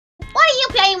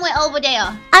playing with over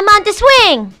there? I'm on the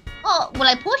swing. Oh, will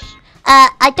I push?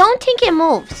 I don't think it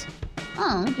moves.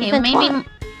 Oh, okay.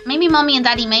 Maybe Mommy and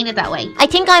Daddy made it that way. I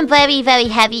think I'm very, very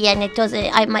heavy and it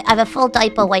doesn't. I have a full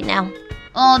diaper right now.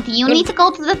 Oh, do you need to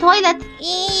go to the toilet?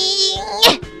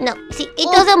 No, see,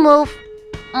 it doesn't move.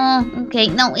 Oh, okay.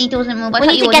 No, it doesn't move. I We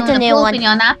thought need you to were get doing the a new poop one. in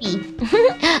your nappy.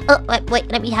 Oh,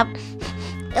 wait, let me have...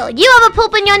 Oh, you have a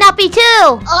poop in your nappy too!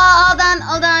 Oh,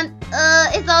 hold on.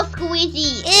 It's all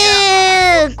squishy.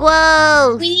 Ew,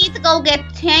 gross. We need to go get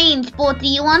changed, but do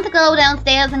you want to go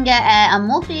downstairs and get a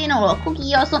muffin or a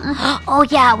cookie or something? Oh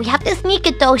yeah, we have to sneak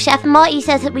it though. Chef Marty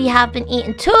says that we have been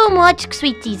eating too much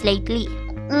sweeties lately.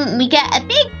 We get a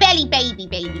big baby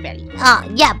belly.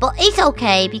 Yeah, but it's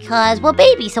okay because we're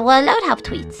babies, so we're allowed to have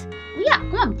tweets. Yeah,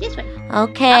 come on, this way.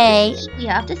 Okay. We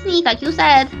have to sneak, like you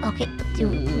said. Okay.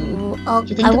 Do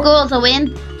you think the girls will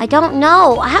win? I don't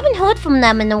know. I haven't heard from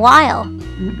them in a while.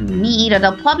 Me either.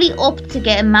 They're probably up to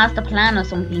get a master plan or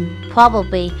something.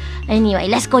 Probably. Anyway,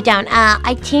 let's go down.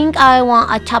 I think I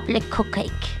want a chocolate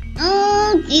cupcake.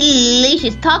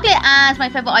 Delicious. Chocolate is my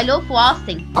favorite. I love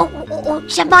frosting. Oh,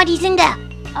 Chef Marty's in there.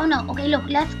 Oh no. Okay, look.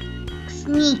 Let's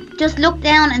sneak. Just look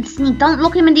down and sneak. Don't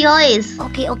look him in the eyes.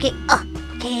 Okay. Okay.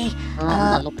 I'm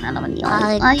not looking at him in the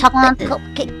eyes. I chocolate want it.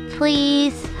 cupcake,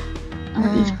 please.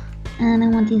 And I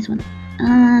want this one.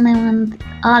 And I want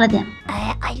all of them.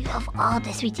 I love all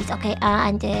the sweeties. Okay,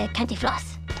 and the candy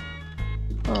floss.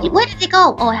 Oh. Where did they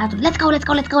go? Oh, I have to. Let's go.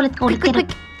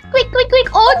 Quick.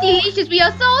 Oh, delicious. We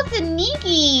are so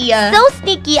sneaky. So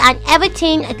sneaky, and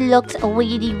everything it looks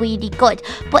really, really good.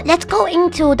 But let's go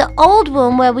into the old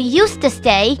room where we used to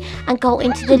stay and go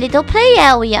into the little play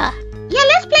area. Yeah,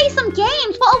 let's play some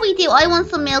games. What will we do? I want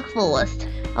some milk first.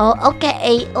 Oh,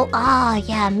 okay.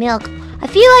 Yeah, milk. I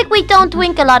feel like we don't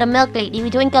drink a lot of milk lately. We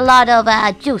drink a lot of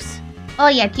juice. Oh,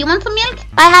 yeah. Do you want some milk?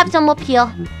 I have some up here.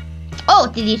 Oh,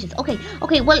 delicious. Okay.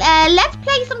 Well, let's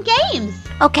play some games.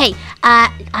 Okay,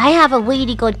 I have a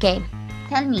really good game.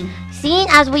 Tell me. Seeing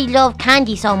as we love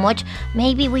candy so much,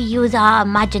 maybe we use our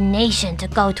imagination to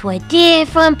go to a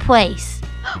different place.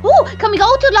 Oh, can we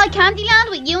go to like Candyland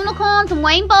with unicorns and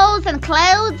rainbows and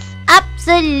clouds?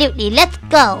 Absolutely. Let's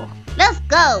go. Let's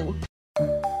go.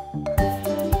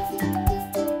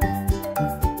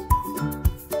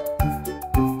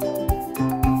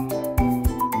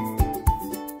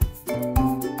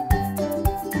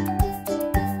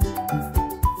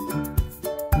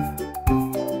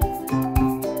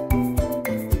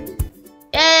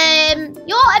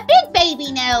 You're a big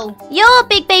baby now. You're a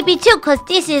big baby too, because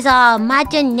this is our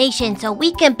imagination, so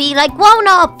we can be like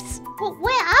grown-ups. But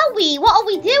where are we? What are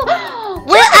we doing?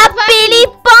 We're at Billy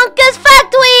Bunker's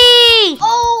factory!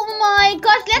 Oh my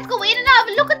gosh, let's go in and have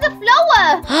a look at the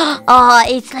flower. Oh,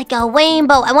 it's like a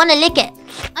rainbow. I want to lick it.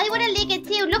 I want to lick it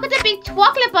too. Look at the big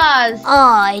chocolate bars.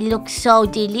 Oh, it looks so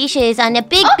delicious. And a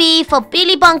big B for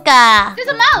Billy Bunker. There's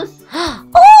a mouse.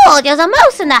 Oh, there's a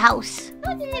mouse in the house.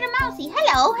 Oh, there's a little mousey.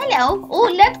 Hello.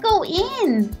 Oh, let's go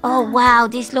in. Oh, wow.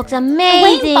 This looks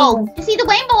amazing. Rainbow. You see the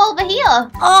rainbow over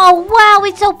here? Oh, wow.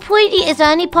 It's so pretty. Is there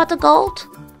any pot of gold?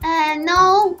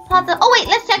 No. Pot of... Oh, wait.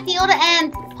 Let's check the other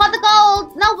end. Pot of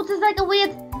gold. No, but there's like a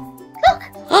weird... Look.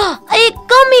 A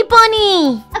gummy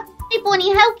bunny. A gummy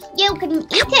bunny. How cute. Can you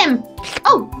eat him?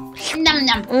 Oh. Nom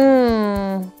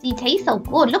nom. He tastes so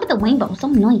good. Look at the rainbow. So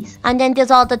nice. And then there's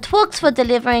all the trucks for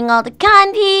delivering all the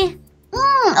candy.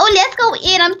 Oh, let's go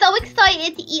in. I'm so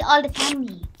excited to eat all the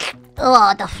candy.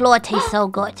 Oh, the floor tastes so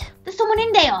good. There's someone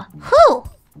in there. Who?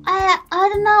 I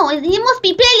don't know. He must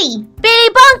be Billy. Billy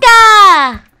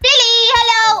Bunker! Billy,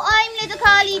 hello. I'm little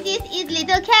Carly. This is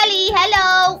little Kelly.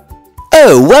 Hello.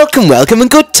 Oh, welcome, and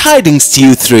good tidings to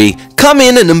you three. Come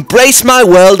in and embrace my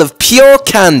world of pure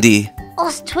candy.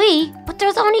 Us three? But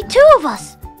there's only two of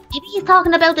us. Maybe he's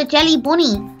talking about the jelly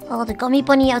bunny. Oh, the gummy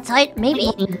bunny outside?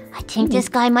 Maybe. I think this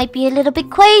guy might be a little bit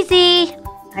crazy.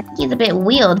 I think he's a bit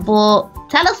weird, but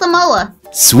tell us some more.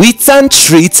 Sweets and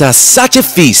treats are such a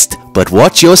feast, but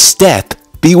watch your step.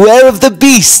 Beware of the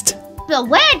beast.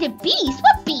 Beware the beast?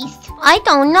 What beast? I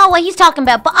don't know what he's talking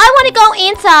about, but I want to go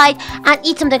inside and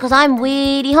eat something because I'm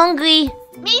really hungry.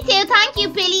 Me too, thank you,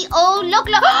 Billy. Oh, look.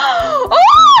 Oh,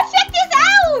 check this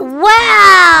out.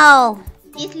 Wow.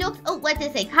 This looks, what does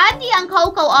it say? Candy and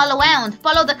cocoa all around.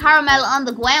 Follow the caramel on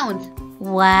the ground.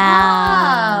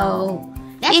 Wow.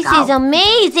 This go. is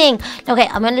amazing. Okay,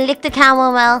 I'm going to lick the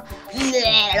caramel.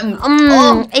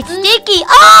 It's sticky.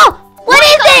 Oh, what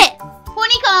is it?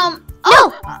 Honeycomb.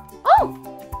 No. Oh,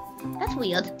 that's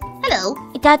weird. Hello.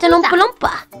 That's an Oompa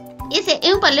Loompa. Is it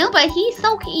Oompa Loompa? He's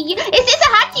so cute. Is this a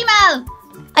Hatchimal?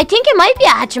 I think it might be a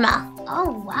Hatchimal.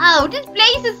 Oh, wow. This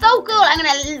place is so cool. I'm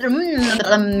going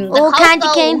to... Oh, candy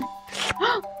cane.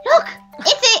 Look,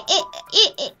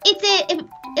 it's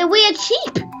a weird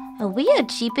sheep. A weird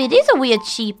sheep? It is a weird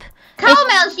sheep.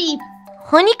 Caramel sheep.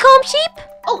 Honeycomb sheep?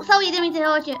 Oh, sorry, I didn't mean to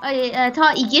hurt you. I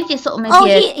thought he gives you something. Oh,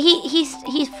 he's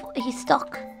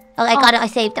stuck. Oh, I got it. I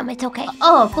saved him. It's okay.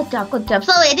 Oh, good job.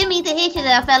 Sorry, I didn't mean to hit you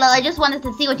there, fella. I just wanted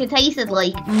to see what your taste is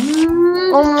like.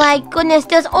 Oh my goodness,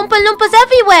 there's Oompa Loompas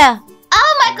everywhere.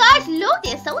 Oh my gosh, look,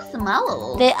 they're so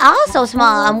small. They are so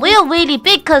small, and we're really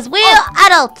big because we're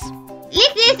adults.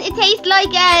 Lick this, it tastes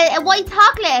like a white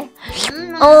chocolate.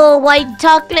 Oh, white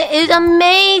chocolate is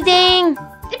amazing.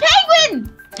 The penguin.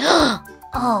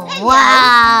 Oh, Hello.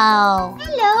 wow.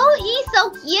 Hello, he's so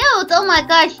cute. Oh my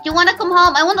gosh, do you want to come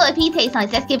home? I wonder if he tastes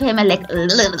nice. Let's give him a lick.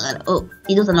 Oh,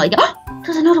 he doesn't like it.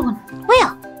 There's another one.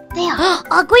 Where? There.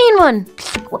 A green one.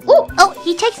 Ooh. Oh,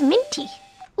 he tastes minty.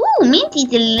 Ooh, minty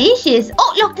delicious.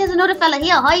 Oh, look, there's another fella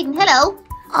here hiding. Hello.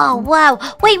 Oh, wow.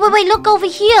 Wait, look over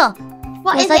here.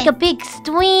 What There's is like it? a big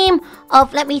stream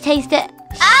of, let me taste it.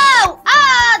 Ow!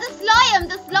 Ah, the slime.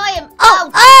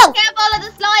 Oh! Careful of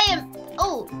the slime.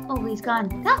 Oh, he's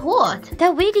gone. That hurt.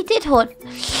 That really did hurt.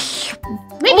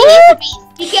 Maybe he's the beast.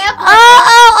 Be careful.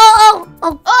 Oh!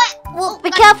 Oh, Well, be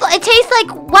careful. It tastes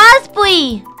like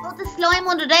raspberry. oh, the slime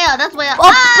under there. That's where.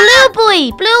 Oh,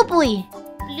 blueberry. Blueberry.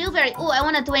 Oh, I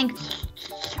want to drink.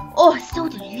 Oh, so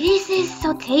delicious,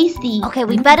 so tasty. Okay,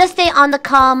 we better stay on the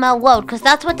caramel road because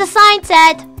that's what the sign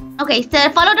said. Okay, so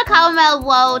follow the caramel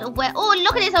road. Oh,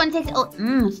 look at this. I want to taste it.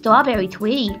 Oh, strawberry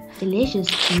tweed. Delicious.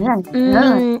 Num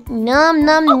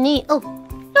neat. Oh,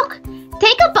 Look,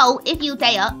 take a boat if you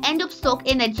dare. End up stuck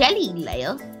in a jelly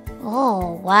layer.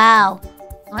 oh, wow.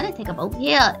 I want to take a boat.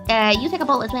 Here, you take a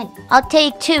boat as well. I'll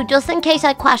take 2 just in case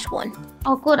I crash one.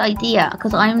 Oh, good idea,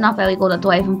 because I'm not very good at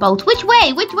driving boats. Which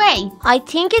way? I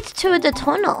think it's to the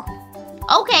tunnel.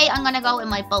 Okay, I'm going to go in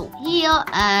my boat here.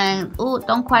 And, oh,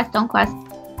 don't crash.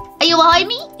 Are you behind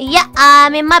me? Yeah,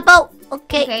 I'm in my boat.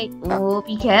 Okay. Oh,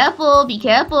 be careful.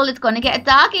 It's going to get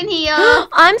dark in here.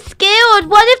 I'm scared.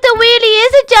 What if there really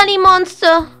is a jelly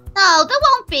monster? No, there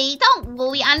won't be. Don't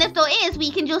worry. And if there is,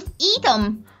 we can just eat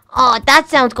them. Oh, that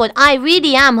sounds good. I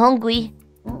really am hungry.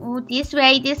 Oh, this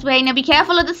way. Now be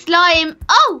careful of the slime.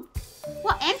 Oh,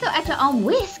 what? Enter at your own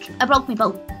risk. I broke my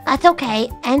boat. That's okay.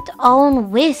 And own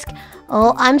whisk.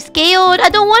 Oh, I'm scared. I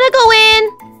don't want to go in.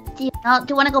 Do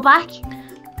you want to go back?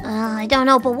 I don't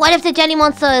know, but what if the jelly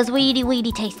monster is really,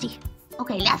 really tasty?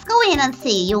 Okay, let's go in and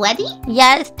see. You ready?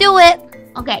 Yeah, let's do it.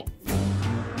 Okay.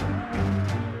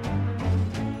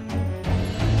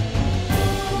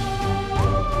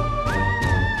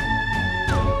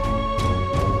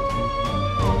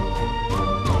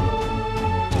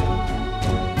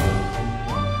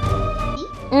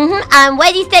 I'm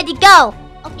ready, steady, go.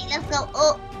 Okay, let's go.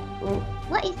 Oh,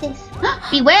 what is this?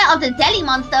 Beware of the jelly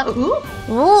monster.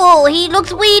 Ooh, he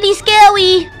looks really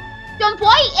scary. Jump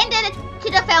right into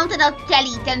the fountain of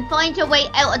jelly, then find your way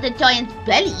out of the giant's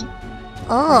belly.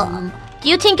 Oh, do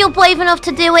you think you're brave enough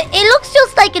to do it? It looks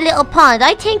just like a little pond.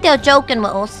 I think they're joking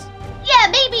with us. Yeah,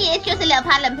 maybe it's just a little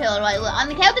paddling pool, right? Well, on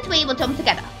the count of 3, we'll jump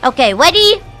together. Okay,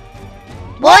 ready?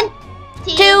 1,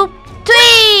 2,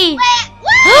 3.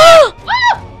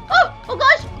 Oh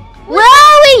gosh! Where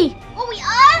are we? Oh, we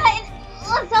are!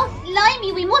 Oh, so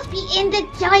slimy. We must be in the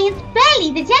giant's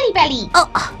belly, the jelly belly. Oh,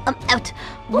 I'm out.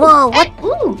 Whoa, what?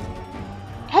 Ooh,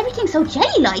 everything's so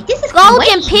jelly-like. This is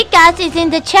Golden great. pickaxe is in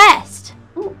the chest.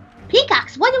 Ooh,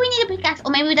 pickaxe. Why do we need a pickaxe?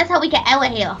 Or maybe that's how we get out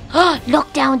of here.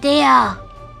 Look down there.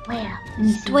 Where?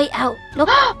 Straight out. Look.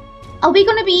 Are we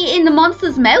gonna be in the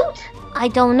monster's mouth? I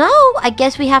don't know. I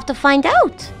guess we have to find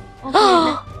out.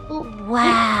 Okay,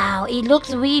 Wow, it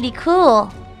looks really cool.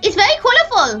 it's very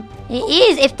colourful. It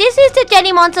is. If this is the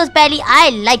jelly monster's belly,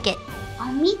 I like it.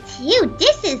 Oh, me too.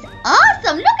 This is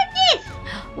awesome. Look at this.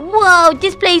 Whoa,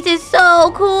 this place is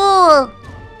so cool.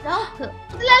 Look, the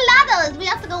ladders. We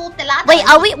have to go up the ladders. Wait,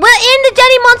 we're in the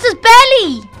jelly monster's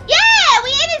belly? Yeah,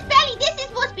 we're in his belly. This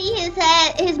must be his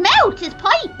mouth, his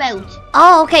pipe mouth.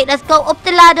 Oh, okay. Let's go up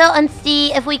the ladder and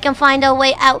see if we can find our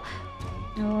way out.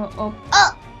 Oh,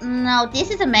 no,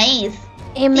 this is a maze.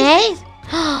 A maze?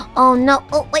 Oh no.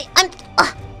 Oh wait, I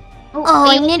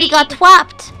nearly got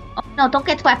trapped. trapped. Oh, no, don't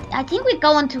get trapped. I think we're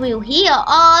going through here.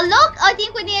 Oh, look, I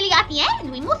think we're nearly at the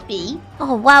end. We must be.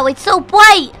 Oh wow, it's so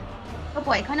bright. Oh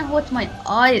boy, it kind of hurts my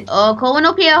eyes. Oh, going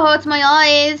up here hurts my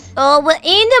eyes. Oh, we're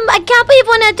in them. I can't believe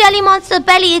we're in a jelly monster's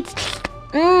belly. It's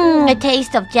a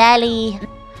taste of jelly.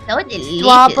 So delicious.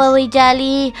 Strawberry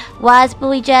jelly,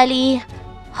 raspberry jelly.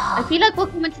 I feel like we're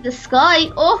coming to the sky.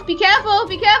 Oh, be careful,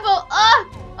 be careful.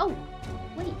 Oh,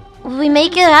 wait. Will we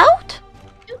make it out?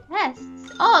 2 tests.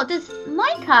 Oh, there's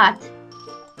minecart.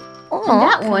 Oh, And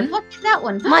that one. What is that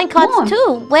one? Minecarts More.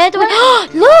 too. Where do we...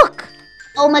 Look!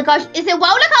 Oh my gosh, is it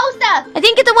roller coaster? I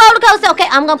think it's a roller coaster. Okay,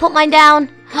 I'm gonna put mine down.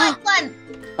 One.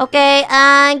 Okay,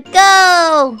 and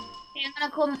go! Okay,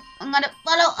 I'm gonna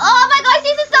follow. Oh my gosh,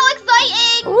 this is so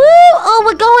exciting! Woo! Oh,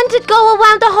 we're going to go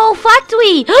around the whole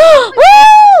factory.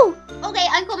 Woo! Okay,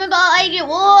 I'm coming behind you.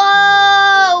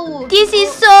 Whoa! This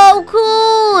is so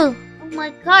cool. Oh my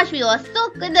gosh, we were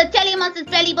stuck in the jelly monster's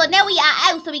belly, but now we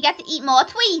are out, so we get to eat more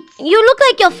treats. You look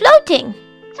like you're floating.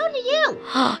 So do you.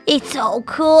 It's so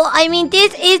cool. I mean,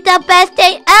 this is the best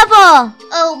day ever.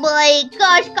 Oh my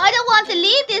gosh, I don't want to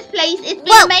leave this place. It's been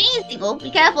Whoa. amazing. Oh,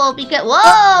 be careful,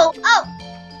 whoa! Oh!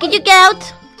 Can you get out?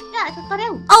 Yeah, I just got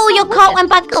out. Oh, your car went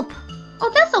back up.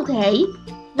 Oh, that's okay.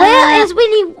 Where is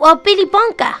Billy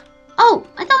Bonka? Oh,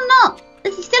 I don't know.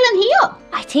 Is he still in here?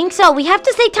 I think so. We have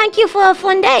to say thank you for a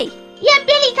fun day. Yeah,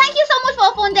 Billy, thank you so much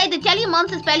for a fun day. The jelly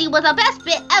monster's belly was our best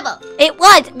bit ever. It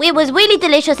was. It was really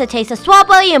delicious. It tasted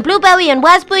strawberry and blueberry and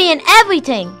raspberry and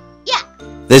everything. Yeah.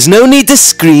 There's no need to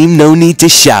scream, no need to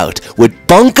shout. With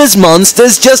Bonkers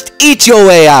Monsters, just eat your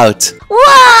way out.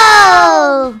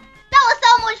 Whoa! That was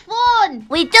so much fun.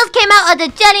 We just came out of the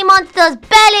jelly monster's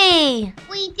belly.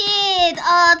 We did.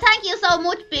 Thank you so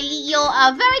much, Billy.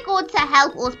 You're very good to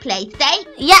help us play today.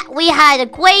 Yeah, we had a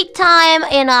great time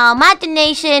in our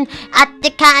imagination at the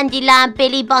Candyland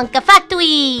Billy Bonka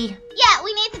factory. Yeah,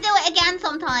 we need to do it again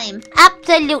sometime.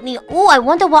 Absolutely. Oh, I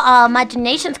wonder what our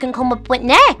imaginations can come up with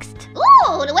next.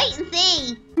 Ooh, wait and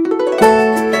see.